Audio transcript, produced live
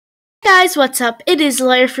Guys, what's up? It is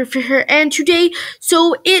Lepoard here, and today,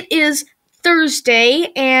 it is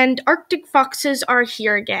Thursday, and Arctic foxes are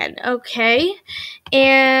here again, okay?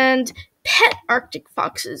 And pet Arctic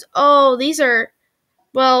foxes. Oh, these are,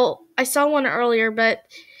 well, I saw one earlier, but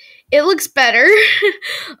it looks better.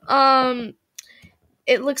 um,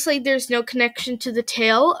 it looks like there's no connection to the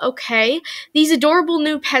tail, okay? These adorable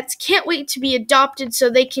new pets can't wait to be adopted so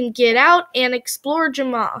they can get out and explore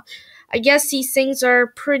Jamal. I guess these things are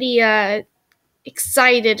pretty,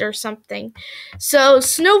 excited or something. So,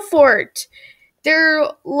 Snowfort, they're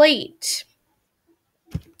late.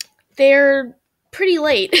 They're pretty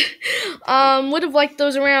late. Would have liked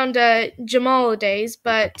those around Jamal days,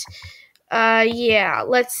 but yeah,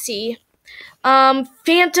 let's see.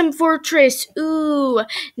 Phantom Fortress. Ooh,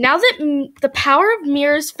 now that the power of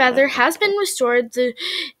Mirror's feather has been restored,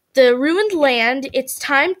 the ruined land, it's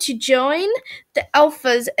time to join the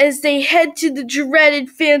Alphas as they head to the dreaded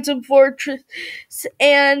Phantom Fortress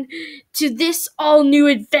and to this all-new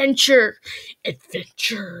adventure.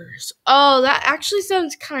 Adventures. Oh, that actually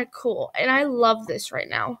sounds kind of cool, and I love this right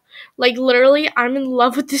now. Like, literally, I'm in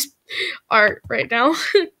love with this art right now.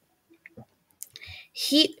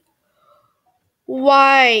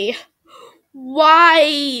 Why?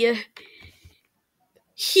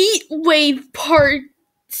 Heat wave parts.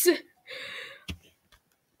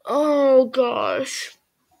 Oh gosh.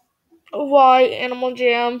 Why, Animal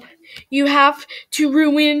Jam? You have to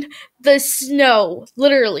ruin the snow.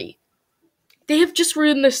 Literally. They have just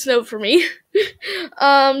ruined the snow for me.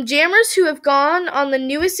 Jammers who have gone on the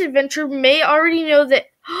newest adventure may already know that.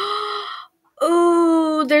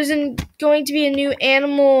 Oh, there's going to be a new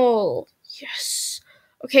animal. Yes.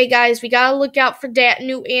 Okay, guys, we gotta look out for that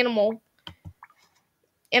new animal.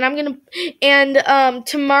 And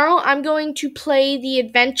tomorrow I'm going to play the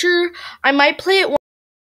adventure. I might play it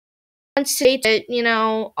once today to,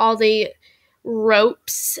 all the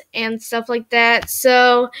ropes and stuff like that.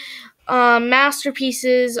 So,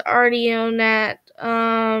 masterpieces, already own that.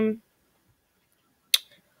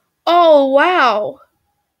 Oh, wow.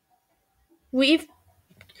 We've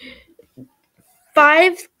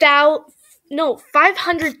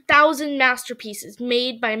 500,000 masterpieces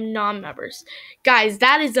made by non-members. Guys,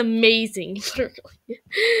 that is amazing, literally.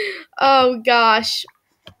 Oh, gosh.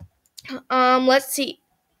 Let's see.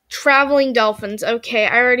 Traveling dolphins. Okay,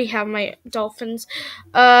 I already have my dolphins.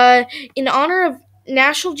 In honor of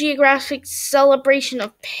National Geographic celebration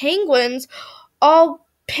of penguins, all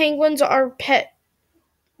penguins are pet.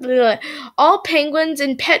 All penguins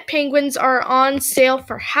and pet penguins are on sale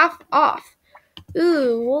for half off.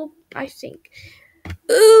 Ooh, well, I think.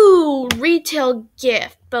 Ooh, retail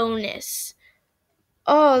gift bonus.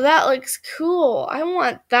 Oh, that looks cool. I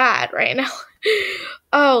want that right now.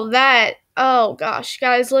 Oh gosh,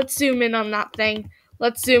 guys, let's zoom in on that thing.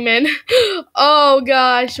 Let's zoom in. Oh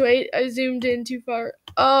gosh, wait, I zoomed in too far.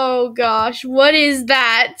 Oh gosh, what is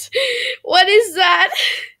that? What is that?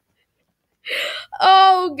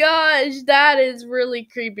 Oh gosh, that is really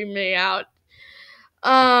creeping me out.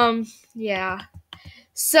 Yeah.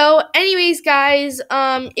 So, anyways, guys,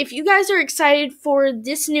 if you guys are excited for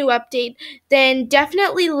this new update, then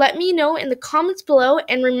definitely let me know in the comments below,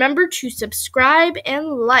 and remember to subscribe and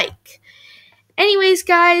like. Anyways,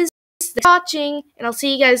 guys, thanks for watching, and I'll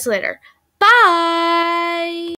see you guys later. Bye!